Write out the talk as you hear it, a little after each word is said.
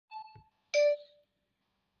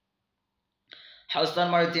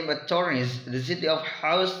Houston Maritime Attorneys. The city of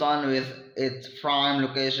Houston, with its prime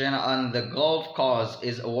location on the Gulf Coast,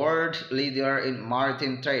 is a world leader in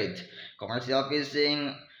maritime trade, commercial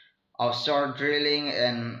fishing, offshore drilling,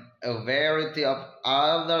 and a variety of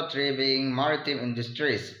other thriving maritime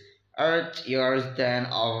industries. Earth years then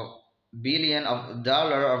of billion of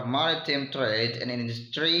dollar of maritime trade and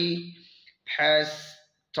industry pass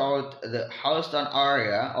through the Houston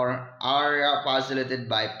area or area facilitated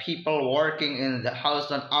by people working in the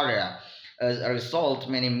Houston area. As a result,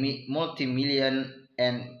 many multi-million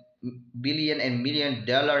and billion and million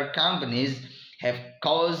dollar companies have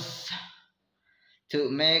caused to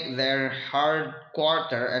make their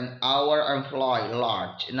headquarters and our employ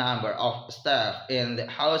large number of staff in the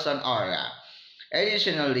Houston area.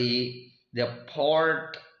 Additionally, the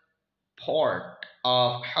port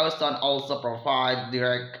of Houston also provides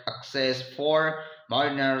direct access for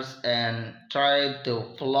mariners and trade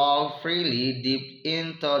to flow freely deep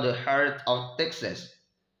into the heart of Texas.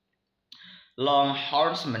 Law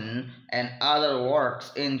enforcement and other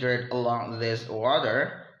works injured along this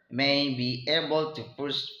water may be able to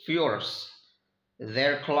force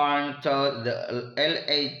their climb to the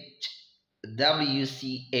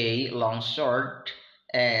LHWCA Longshore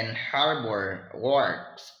and Harbor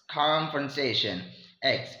Works Compensation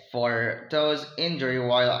Act for those injured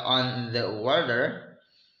while on the water,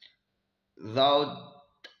 though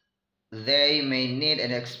they may need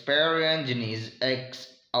an experienced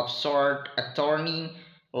offshore attorney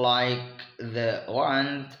like the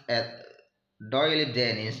one at Doyle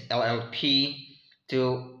Dennis LLP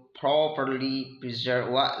to properly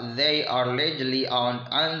preserve what they are legally owned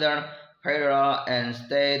under federal and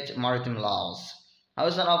state maritime laws.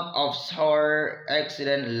 Housing of offshore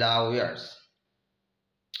accident lawyers.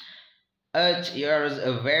 Each year,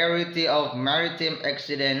 a variety of maritime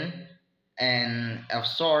accident and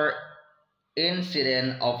offshore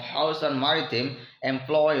incident of Houston maritime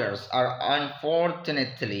employers are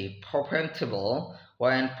unfortunately preventable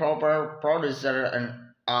when proper producers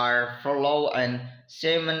are followed and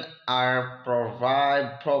seamen are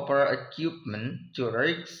provide proper equipment to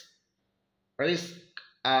risk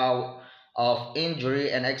out of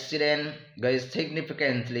injury and accident is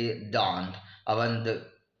significantly down when the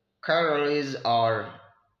carriers are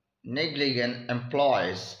negligent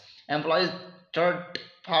employees. Employees third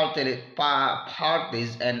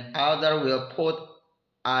parties and other will put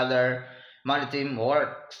other maritime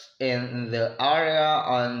works in the area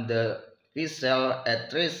on the vessel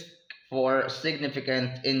at risk for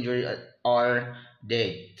significant injury or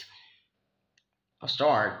death.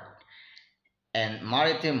 Start and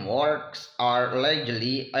maritime works are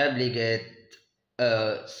legally obligated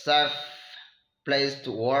a safe place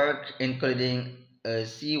to work, including a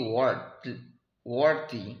seaworthy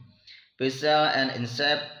vessel and in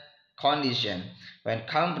safe condition. When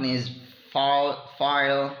companies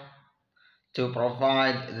file to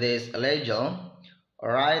provide this legal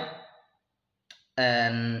right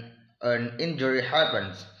and an injury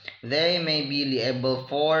happens, they may be liable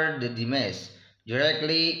for the damage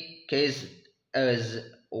directly caused as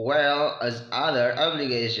well as other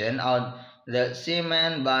obligations on the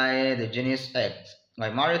seaman by the Genius Act. By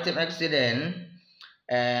maritime accident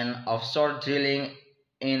and offshore drilling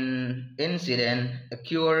incident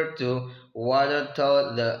occur to water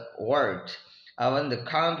to the world. Even the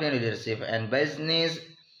company leadership and business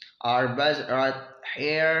are based right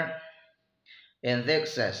here in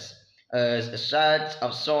Texas. As such,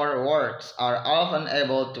 offshore works are often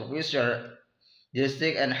able to measure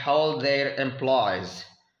district and hold their employees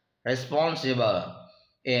responsible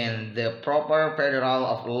in the proper federal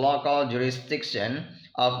or local jurisdiction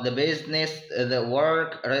of the business, the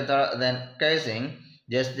work, rather than casing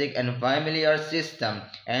juristic and familiar system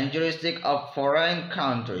and juristic of foreign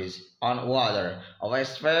countries on water. Our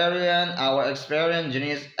experience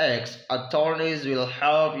Genius X attorneys will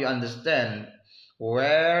help you understand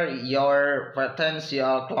where your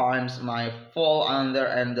potential claims might fall under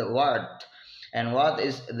and what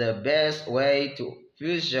is the best way to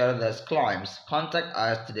future those claims. Contact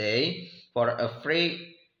us today for a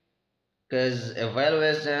free case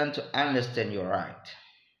evaluation to understand your right.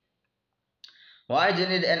 Why do you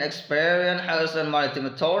need an experienced house and maritime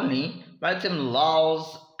attorney? Maritime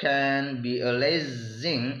laws can be a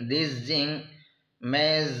dizzying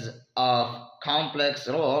maze of complex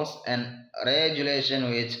rules and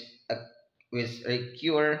regulations which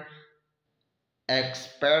require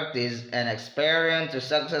expertise and experience to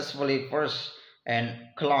successfully pursue and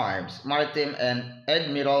claims. Maritime and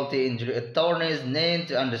admiralty injury attorneys need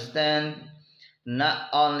to understand not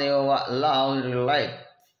only what law relates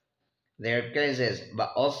their cases,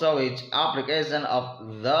 but also which application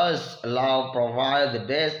of those law provide the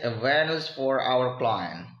best avenues for our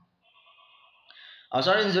client.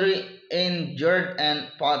 Offshore injury, injured and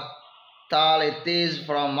fatalities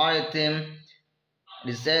from maritime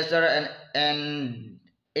disaster and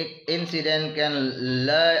incident can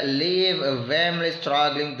leave a family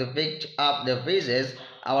struggling to pick up the pieces.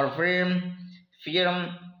 Our firm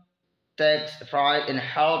takes pride in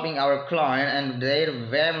helping our client and their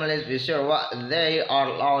families be sure what they are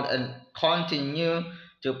allowed and continue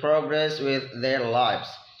to progress with their lives.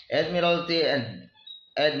 Admiralty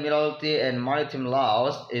and maritime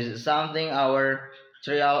laws is something our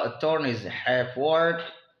trial attorneys have worked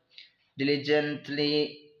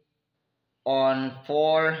diligently on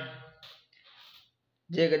for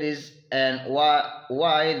decades and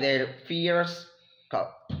why their peers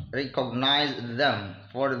recognize them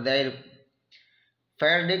for their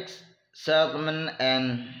verdicts, settlement,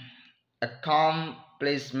 and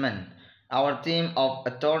accomplishment. Our team of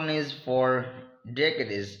attorneys for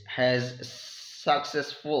decades has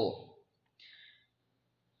successful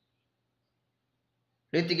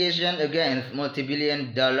litigation against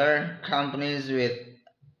multi-billion-dollar companies with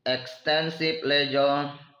extensive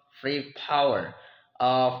legal free power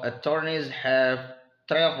of attorneys have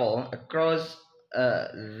traveled across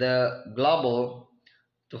the globe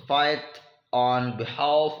to fight on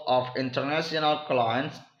behalf of international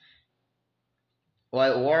clients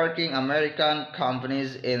while working American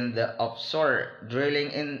companies in the offshore drilling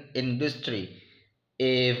industry.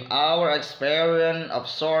 If our experienced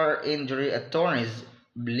offshore injury attorneys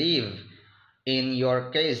believe in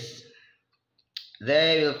your case,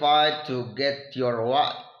 they will fight to get your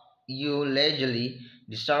what you legally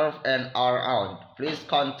deserve and are out. Please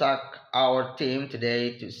contact our team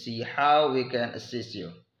today to see how we can assist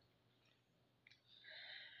you.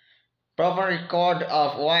 Proper record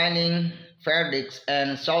of winning verdicts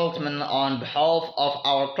and settlement on behalf of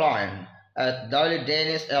our client. At Daily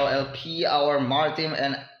Danish LLP, our maritime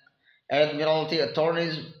and admiralty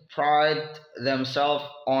attorneys pride themselves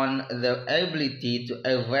on the ability to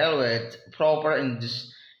evaluate proper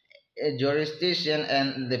jurisdiction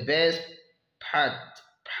and the best path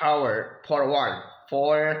power forward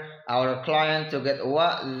for our client to get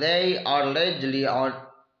what they are legally on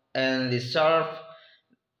and deserve.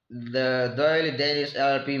 The Daily Danish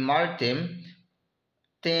LP Maritime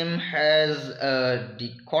team has a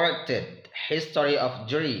decorated history of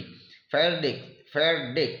jury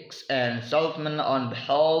verdicts and settlement on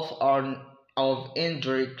behalf of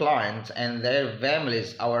injured clients and their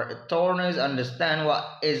families. Our attorneys understand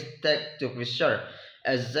what it takes to preserve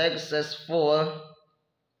a successful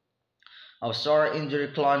offshore injury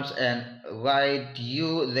claims and guide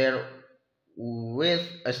you there with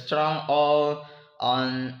a strong all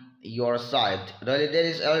on your side. Daily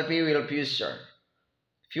Danish LP will pursue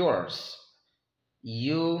viewers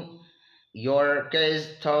you your case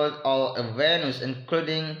through all avenues,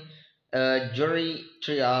 including a jury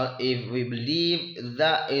trial, if we believe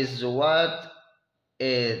that is what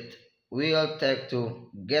it will take to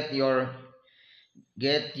get you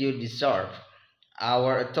deserve.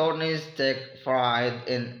 Our attorneys take pride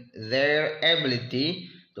in their ability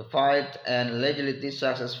to fight and legally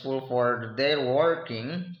successful for their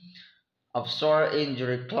working offshore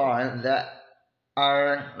injury clients that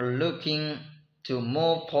are looking to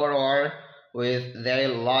move forward with their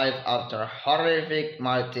life after a horrific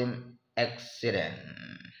maritime accident.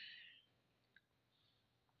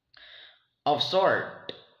 Offshore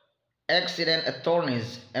accident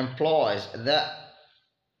attorneys employees that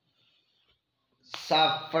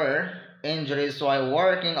suffer injuries while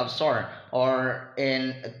working offshore or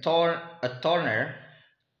in a turner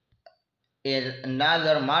in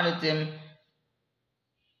another maritime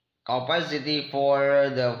capacity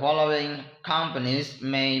for the following companies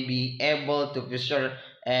may be able to feature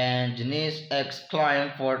and Janice X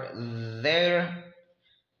client for their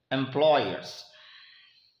employers.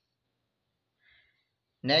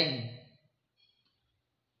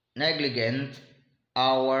 Negligent,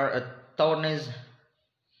 our attorneys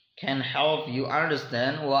can help you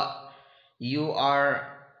understand what you are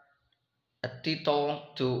entitled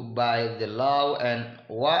to by the law and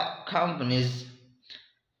what companies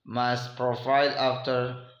must provide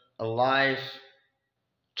after a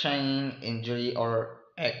life-changing injury or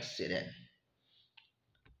accident.